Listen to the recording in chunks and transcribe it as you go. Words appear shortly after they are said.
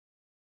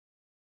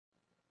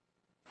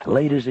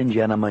Ladies and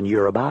gentlemen,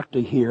 you're about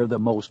to hear the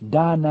most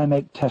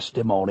dynamic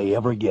testimony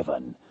ever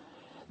given.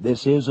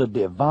 This is a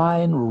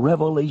divine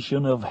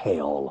revelation of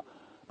hell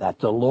that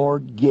the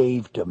Lord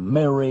gave to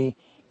Mary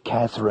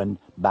Catherine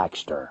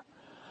Baxter.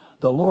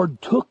 The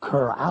Lord took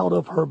her out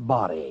of her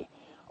body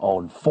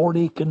on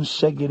 40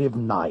 consecutive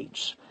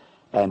nights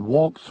and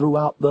walked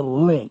throughout the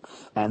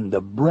length and the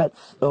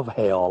breadth of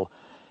hell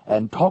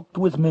and talked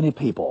with many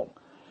people.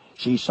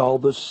 She saw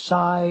the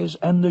size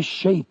and the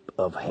shape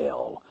of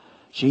hell.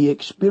 She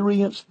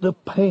experienced the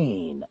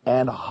pain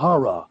and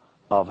horror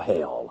of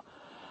hell.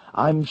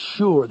 I'm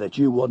sure that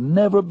you will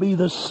never be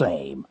the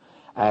same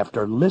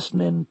after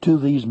listening to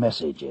these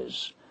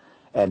messages.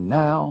 And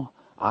now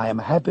I am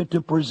happy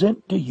to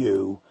present to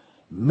you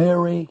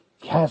Mary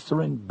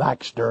Catherine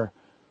Baxter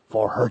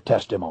for her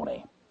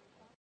testimony.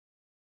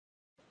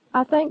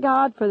 I thank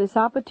God for this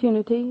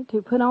opportunity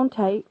to put on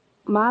tape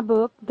my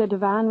book, The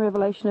Divine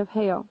Revelation of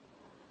Hell,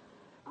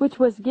 which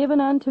was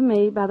given unto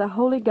me by the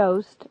Holy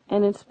Ghost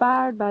and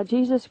inspired by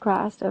Jesus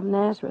Christ of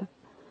Nazareth.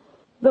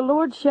 The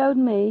Lord showed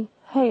me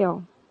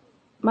hell.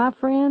 My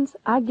friends,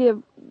 I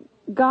give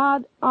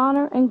God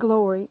honor and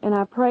glory, and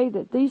I pray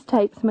that these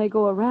tapes may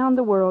go around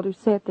the world to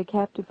set the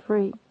captive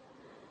free.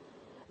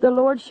 The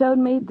Lord showed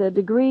me the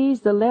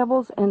degrees, the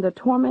levels, and the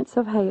torments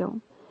of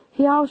hell.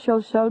 He also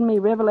showed me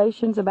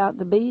revelations about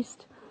the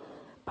beast,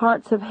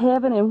 parts of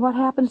heaven, and what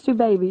happens to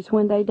babies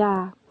when they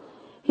die.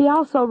 He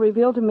also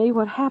revealed to me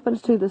what happens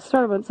to the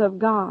servants of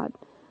God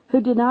who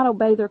did not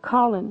obey their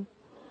calling.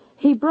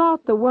 He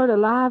brought the Word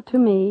alive to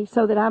me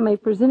so that I may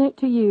present it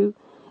to you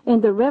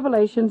in the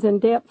revelations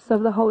and depths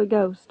of the Holy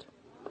Ghost.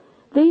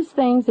 These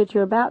things that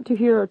you're about to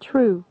hear are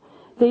true.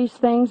 These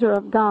things are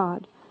of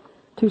God,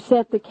 to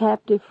set the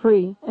captive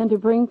free and to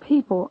bring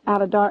people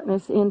out of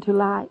darkness into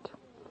light.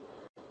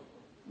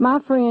 My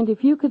friend,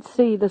 if you could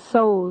see the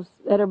souls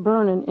that are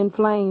burning in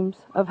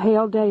flames of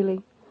hell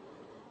daily,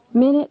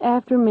 minute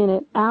after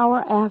minute,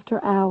 hour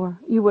after hour,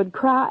 you would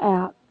cry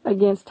out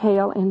against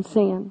hell and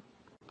sin.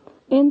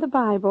 In the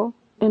Bible,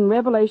 in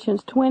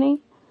Revelations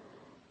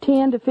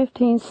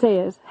 20:10-15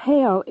 says,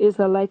 hell is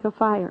a lake of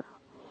fire.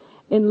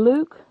 In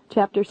Luke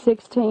chapter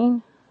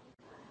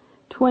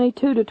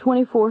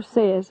 16:22-24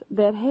 says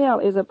that hell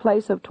is a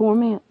place of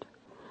torment.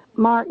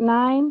 Mark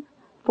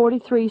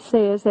 9:43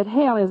 says that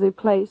hell is a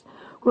place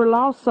where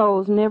lost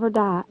souls never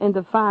die and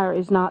the fire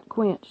is not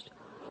quenched.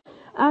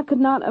 I could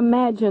not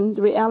imagine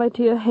the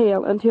reality of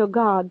hell until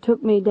God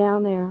took me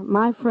down there.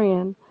 My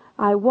friend,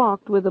 I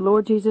walked with the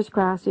Lord Jesus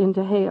Christ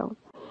into hell.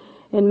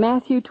 And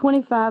Matthew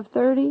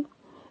 25:30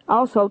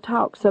 also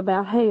talks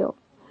about hell.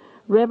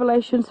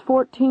 Revelations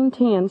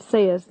 14:10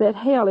 says that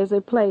hell is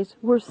a place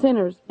where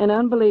sinners and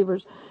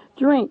unbelievers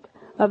drink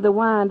of the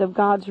wine of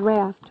God's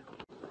wrath.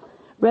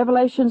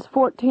 Revelations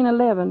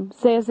 14:11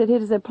 says that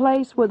it is a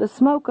place where the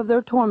smoke of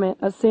their torment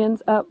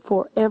ascends up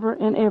forever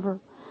and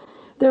ever.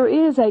 There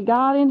is a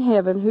God in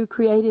heaven who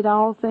created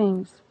all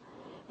things.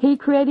 He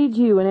created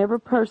you and every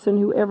person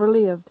who ever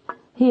lived.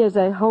 He is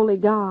a holy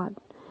God,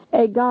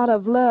 a God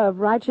of love,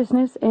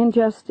 righteousness, and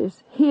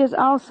justice. He is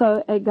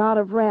also a God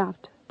of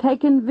wrath,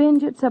 taking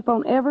vengeance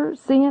upon every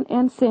sin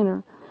and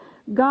sinner.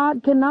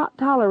 God cannot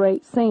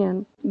tolerate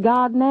sin.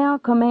 God now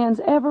commands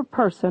every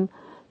person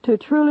to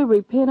truly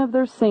repent of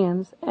their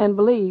sins and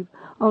believe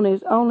on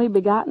His only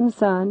begotten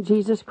Son,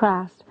 Jesus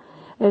Christ,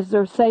 as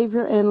their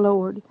Savior and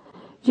Lord.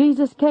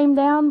 Jesus came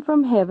down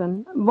from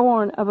heaven,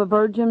 born of a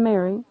Virgin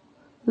Mary,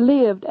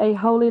 lived a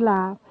holy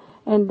life,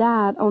 and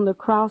died on the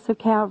cross of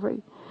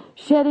Calvary,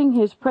 shedding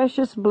His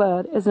precious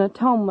blood as an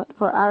atonement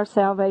for our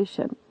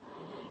salvation.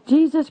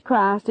 Jesus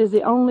Christ is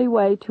the only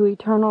way to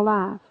eternal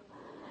life.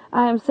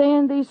 I am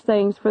saying these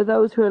things for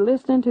those who are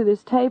listening to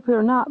this tape who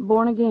are not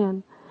born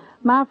again.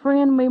 My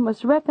friend, we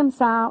must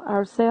reconcile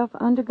ourselves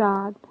unto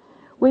God.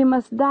 We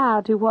must die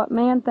to what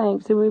man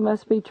thinks, and we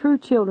must be true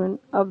children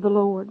of the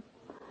Lord.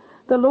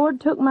 The Lord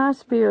took my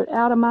spirit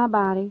out of my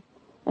body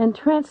and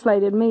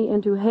translated me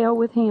into hell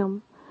with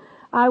Him.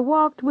 I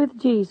walked with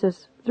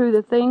Jesus through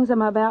the things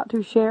I'm about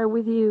to share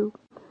with you.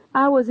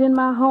 I was in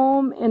my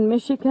home in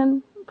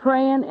Michigan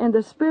praying, and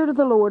the Spirit of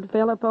the Lord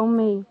fell upon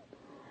me.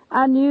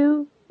 I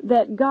knew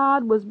that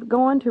God was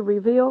going to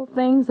reveal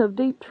things of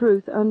deep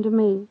truth unto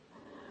me.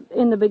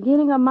 In the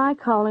beginning of my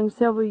calling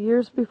several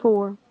years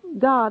before,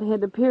 God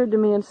had appeared to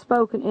me and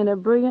spoken in a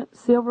brilliant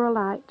silver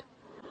light.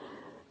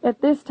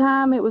 At this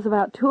time, it was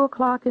about 2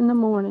 o'clock in the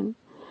morning,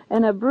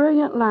 and a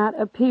brilliant light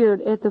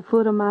appeared at the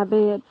foot of my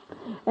bed.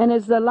 And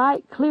as the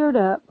light cleared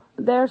up,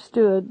 there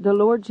stood the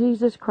Lord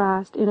Jesus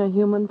Christ in a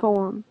human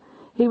form.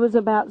 He was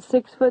about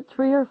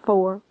 6'3" or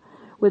 4",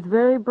 with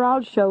very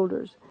broad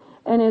shoulders,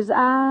 and His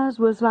eyes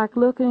was like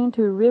looking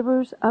into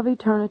rivers of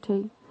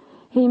eternity.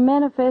 He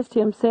manifested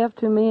Himself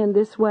to me in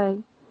this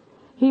way.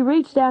 He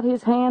reached out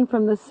His hand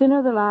from the center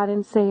of the light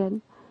and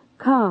said,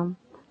 "Come,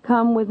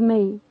 come with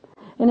me."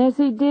 And as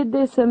He did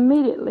this,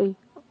 immediately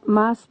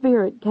my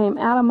spirit came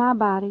out of my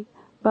body,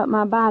 but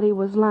my body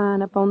was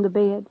lying upon the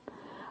bed.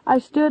 I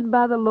stood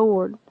by the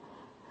Lord,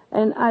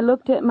 and I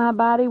looked at my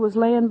body was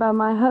laying by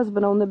my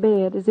husband on the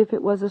bed as if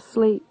it was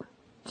asleep.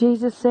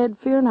 Jesus said,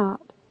 "Fear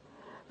not,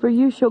 for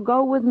you shall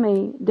go with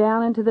me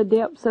down into the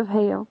depths of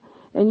hell,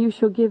 and you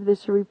shall give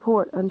this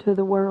report unto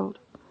the world."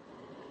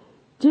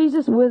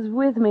 Jesus was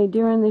with me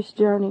during this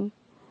journey,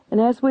 and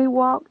as we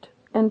walked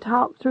and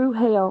talked through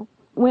hell,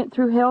 went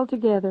through hell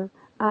together,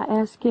 I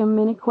asked him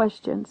many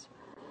questions.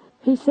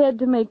 He said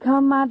to me,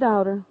 "Come, my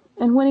daughter,"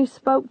 and when he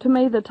spoke to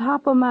me, the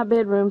top of my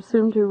bedroom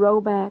seemed to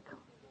roll back,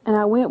 and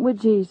I went with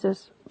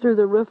Jesus through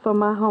the roof of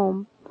my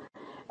home.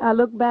 I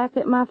looked back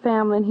at my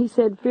family, and he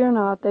said, "Fear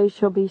not, they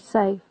shall be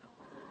safe."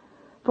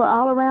 For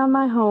all around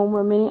my home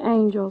were many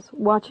angels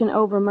watching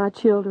over my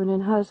children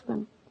and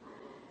husband.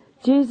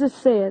 Jesus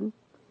said,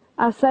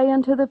 "I say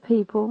unto the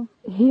people,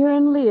 hear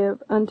and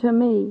live unto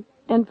me,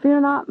 and fear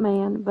not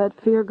man, but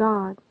fear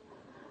God.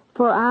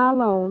 For I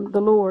alone,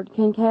 the Lord,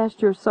 can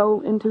cast your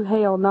soul into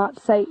hell, not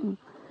Satan.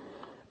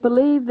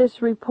 Believe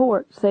this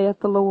report, saith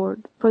the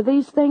Lord, for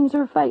these things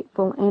are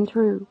faithful and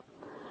true.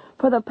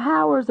 For the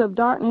powers of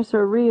darkness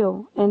are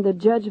real, and the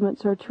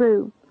judgments are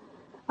true.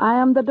 I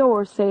am the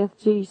door, saith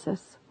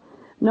Jesus.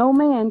 No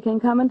man can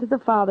come into the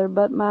Father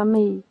but by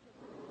me.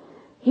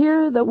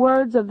 Hear the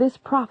words of this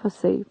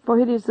prophecy, for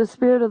it is the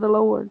Spirit of the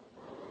Lord.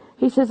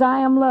 He says, I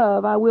am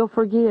love, I will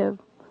forgive.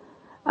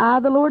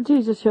 I, the Lord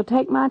Jesus, shall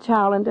take my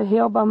child into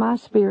hell by my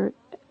Spirit,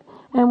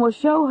 and will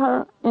show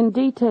her in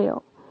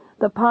detail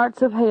the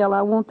parts of hell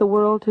I want the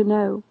world to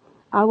know.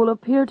 I will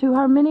appear to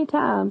her many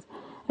times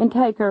and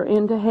take her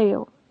into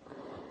hell.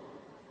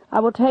 I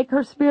will take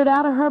her spirit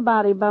out of her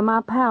body by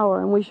my power,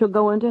 and we shall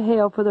go into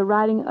hell for the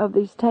writing of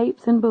these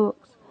tapes and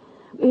books.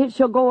 It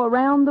shall go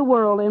around the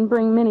world and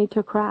bring many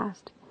to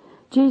Christ.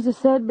 Jesus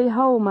said,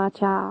 Behold, my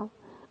child,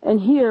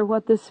 and hear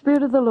what the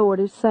Spirit of the Lord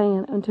is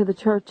saying unto the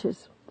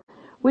churches.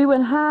 We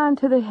went high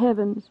into the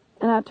heavens,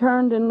 and I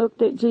turned and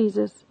looked at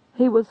Jesus.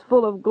 He was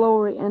full of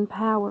glory and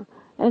power,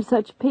 and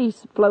such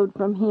peace flowed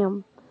from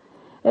him.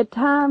 At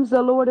times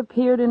the Lord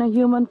appeared in a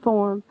human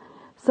form,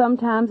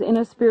 sometimes in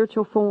a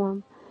spiritual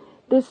form.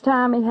 This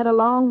time he had a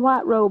long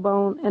white robe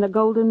on and a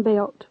golden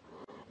belt,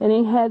 and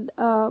he had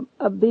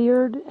a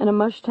beard and a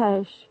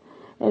mustache,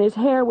 and his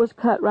hair was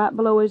cut right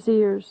below his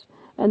ears.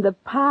 And the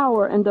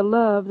power and the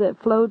love that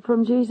flowed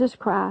from Jesus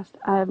Christ,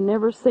 I have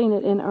never seen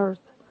it in earth.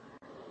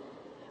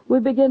 We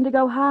began to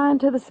go high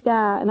into the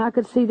sky, and I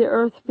could see the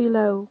earth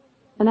below.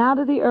 And out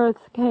of the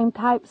earth came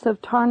types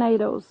of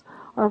tornadoes,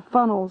 or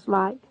funnels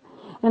like.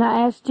 And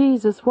I asked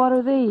Jesus, what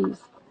are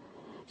these?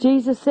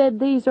 Jesus said,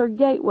 these are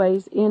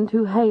gateways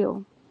into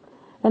hell.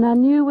 And I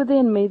knew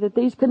within me that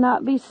these could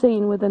not be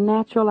seen with the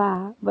natural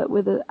eye, but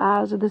with the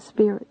eyes of the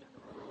Spirit.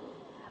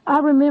 I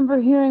remember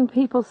hearing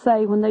people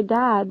say when they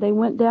died they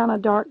went down a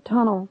dark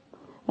tunnel,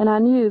 and I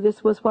knew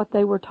this was what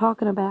they were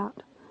talking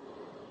about.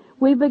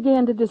 We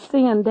began to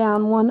descend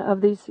down one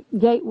of these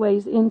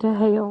gateways into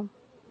hell.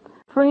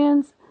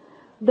 Friends,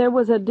 there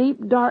was a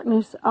deep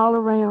darkness all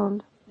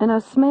around, and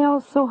a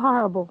smell so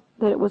horrible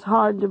that it was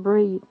hard to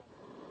breathe.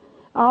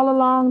 All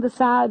along the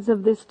sides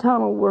of this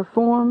tunnel were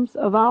forms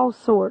of all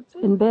sorts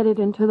embedded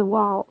into the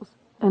walls,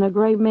 and a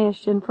gray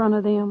mesh in front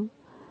of them.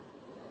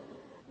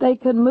 They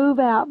could move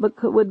out,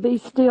 but would be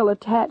still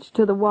attached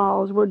to the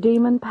walls, were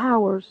demon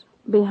powers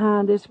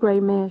behind this gray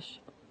mesh.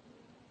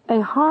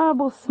 A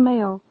horrible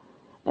smell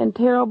and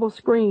terrible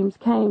screams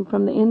came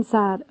from the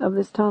inside of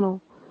this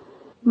tunnel.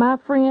 My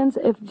friends,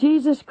 if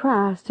Jesus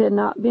Christ had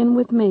not been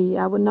with me,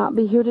 I would not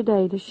be here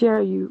today to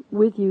share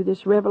with you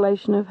this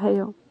revelation of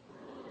hell.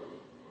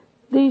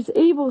 These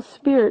evil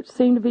spirits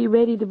seemed to be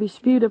ready to be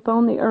spewed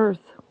upon the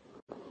earth.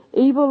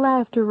 Evil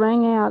laughter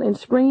rang out and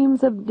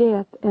screams of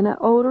death and an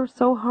odor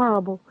so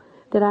horrible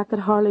that I could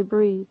hardly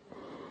breathe.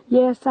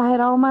 Yes, I had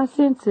all my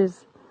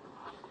senses,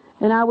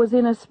 and I was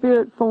in a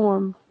spirit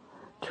form.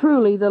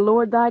 Truly, the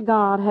Lord thy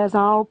God has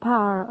all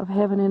power of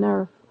heaven and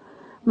earth.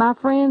 My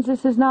friends,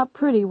 this is not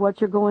pretty what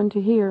you're going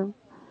to hear.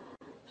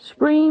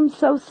 Screams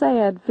so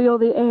sad filled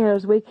the air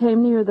as we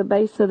came near the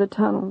base of the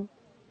tunnel.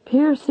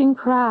 Piercing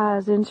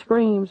cries and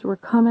screams were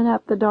coming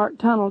up the dark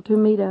tunnel to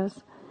meet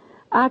us.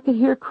 I could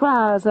hear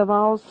cries of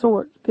all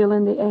sorts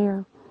filling the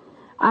air.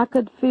 I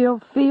could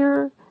feel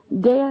fear,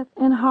 death,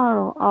 and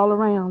horror all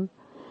around,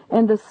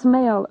 and the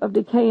smell of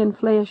decaying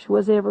flesh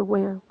was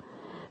everywhere.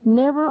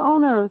 Never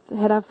on earth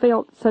had I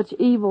felt such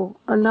evil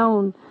or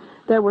known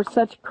there were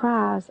such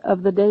cries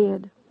of the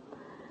dead.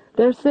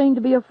 There seemed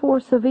to be a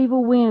force of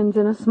evil winds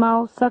and a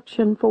small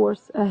suction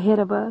force ahead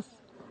of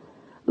us.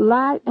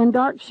 Light and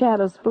dark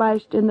shadows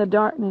flashed in the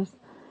darkness.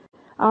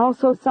 I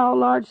also saw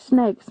large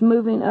snakes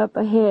moving up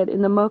ahead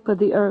in the muck of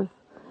the earth.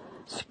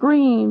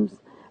 Screams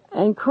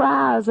and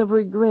cries of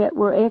regret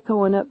were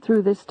echoing up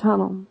through this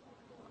tunnel.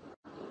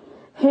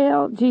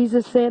 Hell,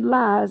 Jesus said,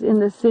 lies in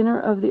the center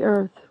of the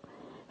earth.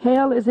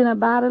 Hell is in a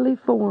bodily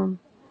form.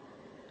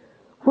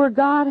 Where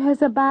God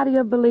has a body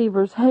of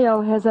believers,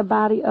 hell has a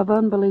body of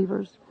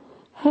unbelievers.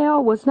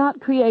 Hell was not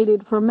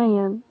created for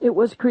man. It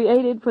was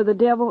created for the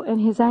devil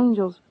and his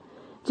angels.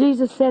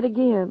 Jesus said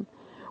again,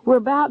 we're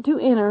about to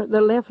enter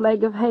the left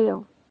leg of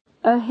hell.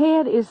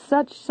 Ahead is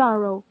such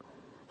sorrow,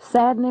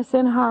 sadness,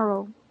 and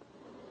horror.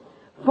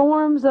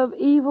 Forms of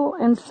evil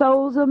and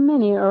souls of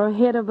many are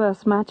ahead of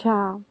us, my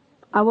child.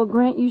 I will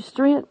grant you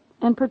strength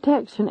and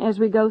protection as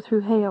we go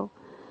through hell.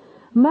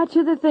 Much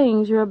of the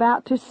things you're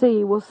about to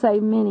see will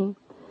save many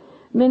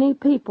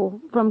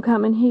people from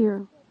coming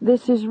here.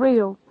 This is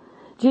real.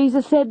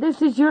 Jesus said,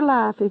 this is your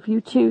life if you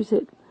choose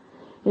it.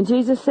 And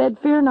Jesus said,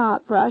 fear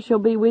not, for I shall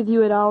be with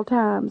you at all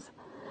times.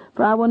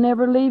 For I will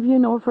never leave you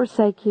nor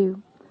forsake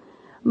you.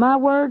 My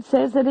word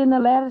says that in the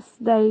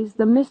last days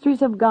the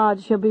mysteries of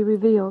God shall be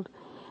revealed.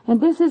 And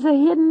this is a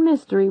hidden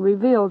mystery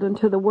revealed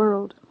unto the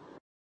world.